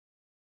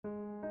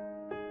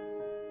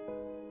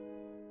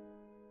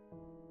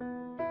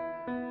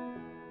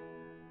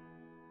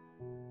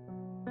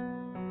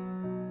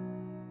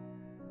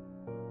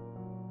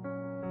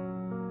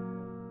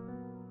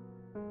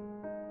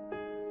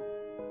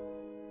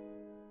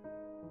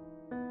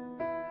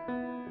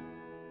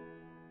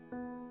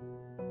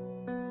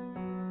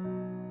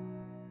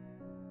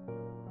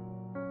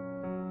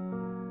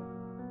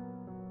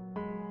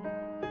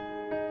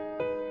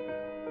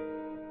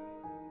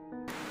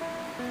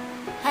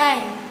Hi,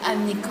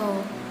 I'm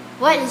Nicole.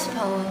 What is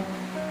power?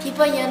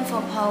 People yearn for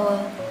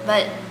power,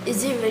 but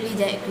is it really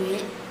that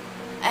great?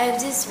 I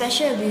have this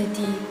special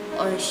ability,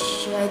 or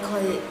should I call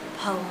it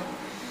power?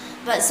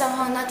 But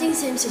somehow nothing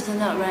seems to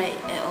turn out right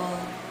at all.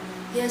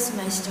 Here's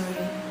my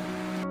story.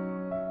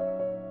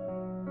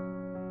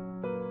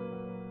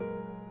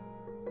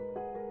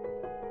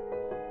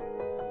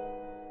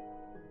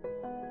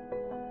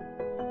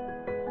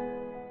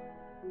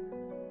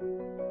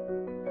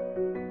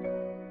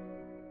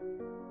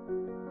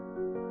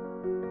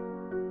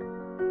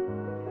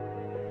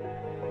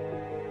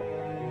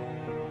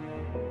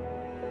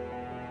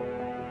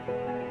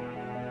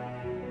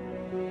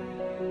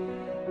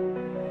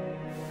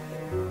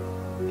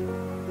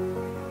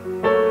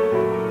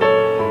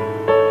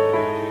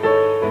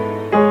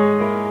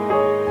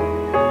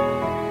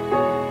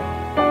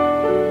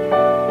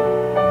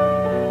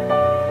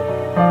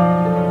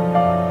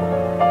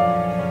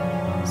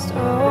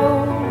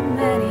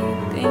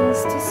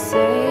 To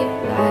say,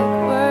 like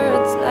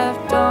words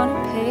left on a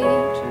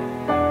page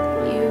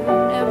that you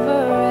never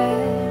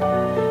read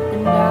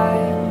and I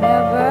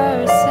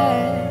never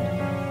said.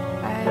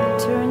 I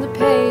turned the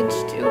page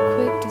too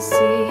quick to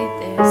see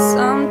there's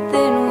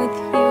something with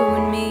you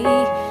and me,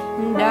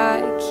 and I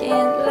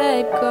can't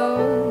let go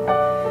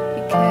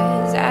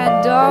because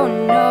I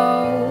don't know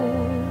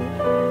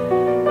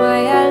why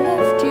I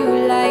left you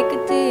like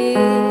I did.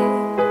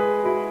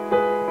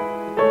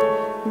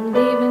 And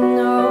even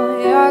though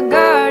your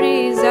guard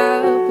is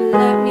up,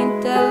 let me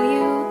tell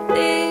you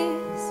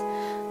this: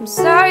 I'm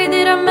sorry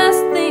that I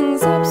messed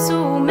things up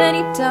so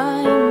many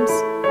times.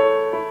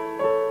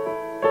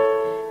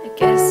 I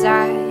guess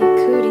I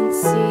couldn't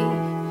see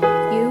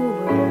you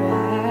were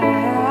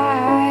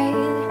right,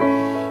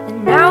 and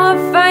now I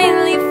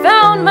finally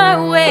found my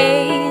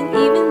way. And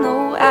even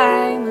though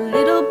I'm a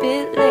little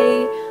bit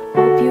late,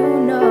 hope you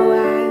know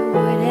I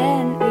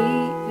wouldn't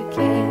leave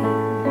again.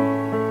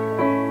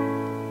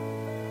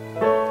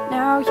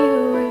 Now you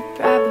have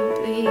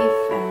probably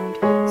found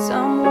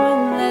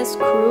someone less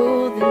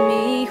cruel than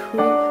me,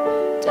 who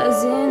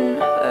doesn't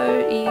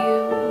hurt you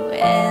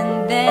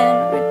and then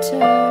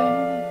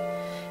return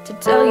to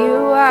tell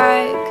you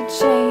I could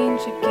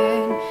change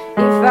again.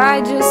 If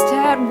I just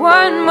had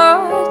one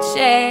more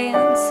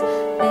chance,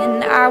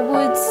 then I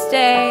would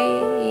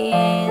stay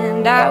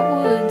and I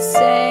would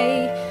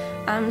say,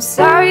 I'm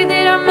sorry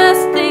that I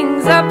messed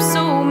things up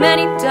so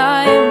many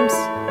times.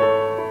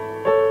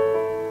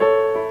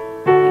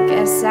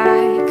 Guess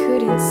I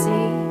couldn't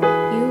see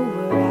you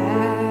were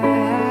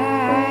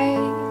right,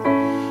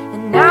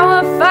 and now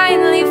I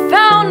finally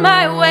found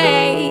my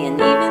way.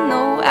 And